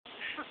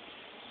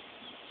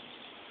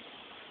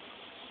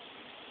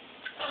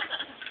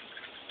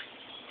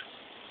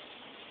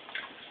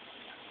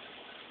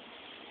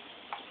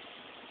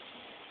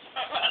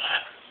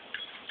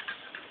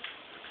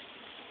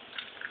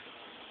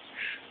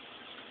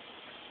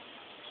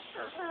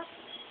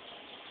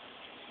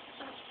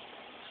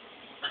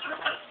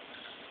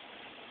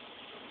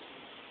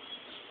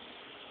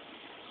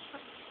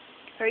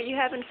Are you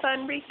having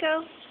fun,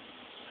 Rico?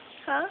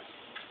 Huh?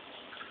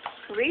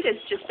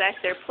 Rita's just back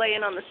there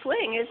playing on the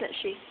swing, isn't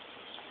she?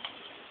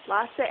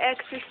 Lots of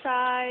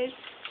exercise,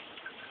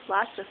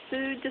 lots of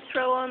food to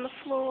throw on the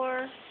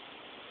floor.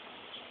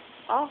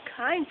 All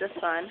kinds of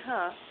fun,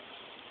 huh?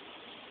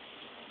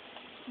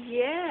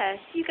 Yes,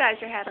 you guys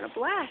are having a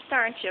blast,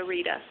 aren't you,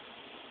 Rita?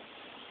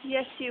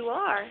 Yes, you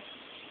are.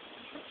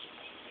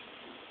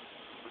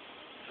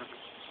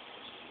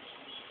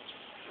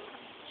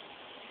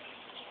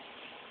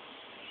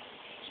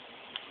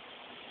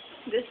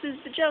 This is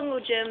the jungle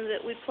gym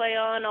that we play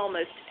on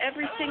almost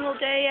every single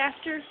day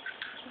after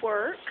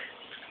work.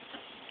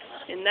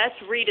 And that's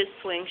Rita's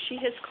swing. She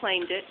has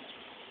claimed it.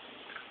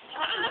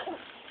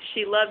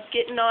 She loves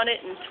getting on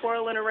it and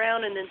twirling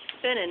around and then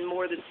spinning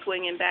more than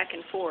swinging back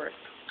and forth.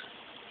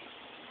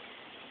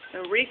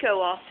 And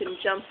Rico often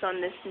jumps on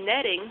this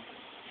netting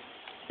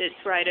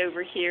that's right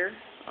over here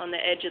on the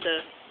edge of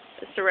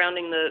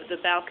surrounding the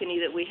balcony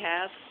that we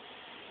have.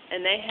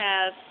 And they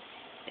have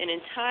an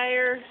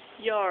entire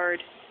yard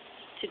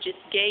to just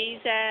gaze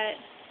at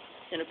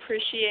and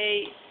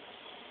appreciate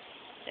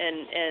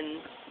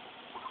and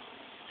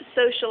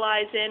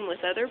socialize in with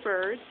other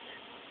birds.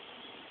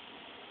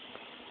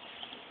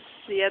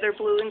 The other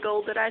blue and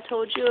gold that I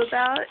told you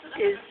about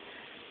is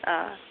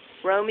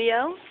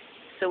Romeo.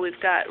 So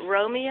we've got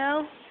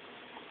Romeo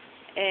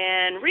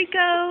and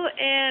Rico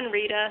and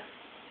Rita.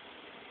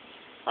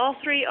 All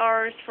three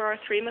R's for our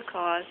three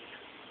macaws.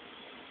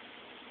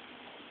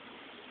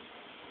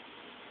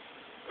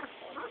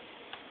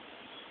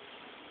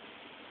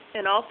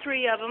 And all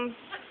three of them,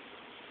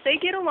 they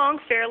get along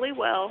fairly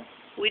well.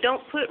 We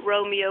don't put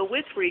Romeo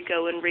with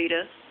Rico and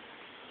Rita,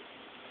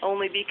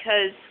 only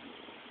because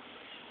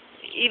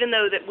even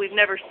though that we've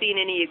never seen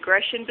any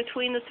aggression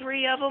between the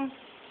three of them,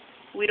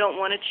 we don't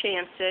want to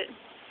chance it.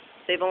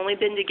 They've only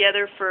been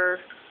together for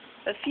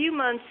a few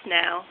months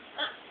now,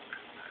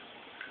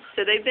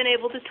 so they've been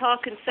able to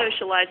talk and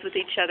socialize with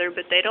each other,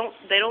 but they don't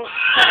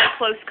have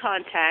close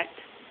contact.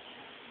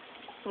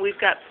 We've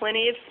got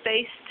plenty of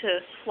space to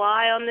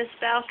fly on this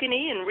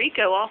balcony, and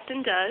Rico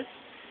often does.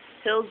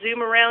 He'll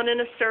zoom around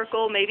in a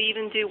circle, maybe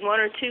even do 1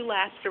 or 2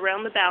 laps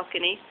around the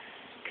balcony,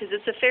 because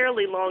it's a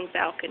fairly long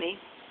balcony.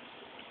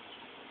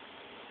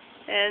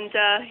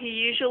 And he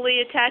usually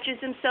attaches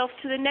himself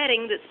to the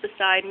netting that's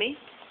beside me,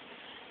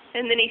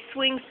 and then he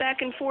swings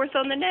back and forth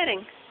on the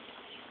netting.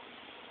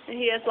 And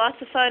he has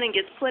lots of fun and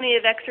gets plenty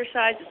of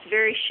exercise. It's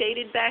very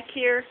shaded back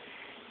here.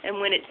 And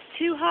when it's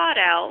too hot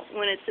out,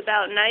 when it's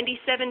about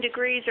 97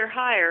 degrees or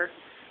higher,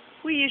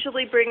 we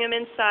usually bring them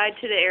inside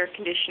to the air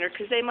conditioner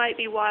because they might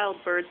be wild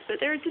birds, but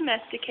they're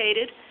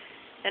domesticated,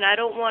 and I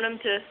don't want them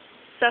to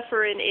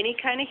suffer in any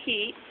kind of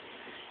heat.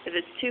 If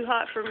it's too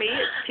hot for me,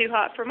 it's too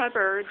hot for my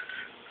birds.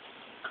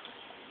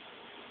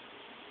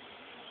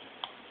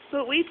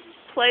 But we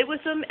play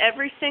with them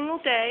every single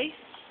day,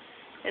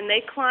 and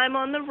they climb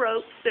on the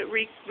ropes that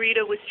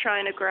Rita was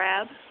trying to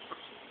grab.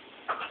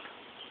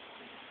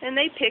 And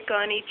they pick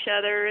on each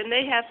other, and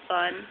they have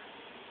fun.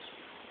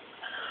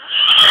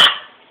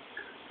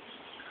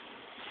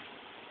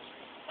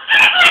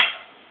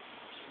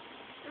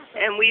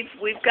 And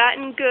we've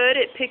gotten good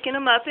at picking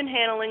them up and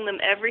handling them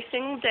every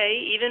single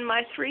day. Even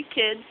my 3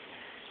 kids,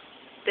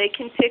 they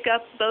can pick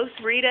up both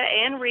Rita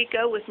and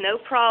Rico with no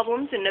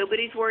problems, and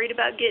nobody's worried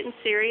about getting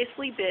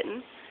seriously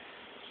bitten.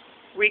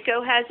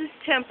 Rico has his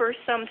temper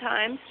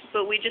sometimes,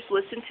 but we just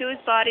listen to his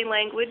body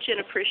language and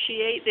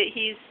appreciate that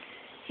he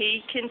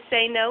can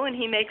say no, and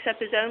he makes up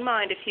his own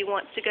mind if he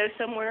wants to go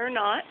somewhere or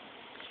not.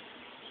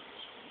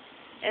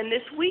 And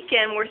this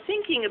weekend we're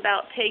thinking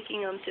about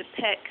taking them to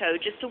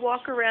Petco just to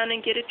walk around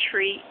and get a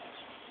treat,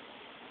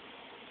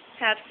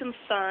 have some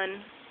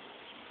fun.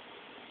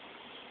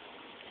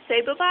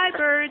 Say bye-bye,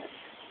 birds.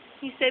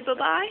 You say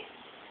bye-bye?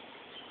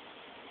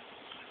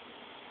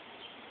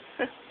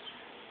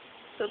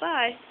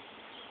 Bye-bye.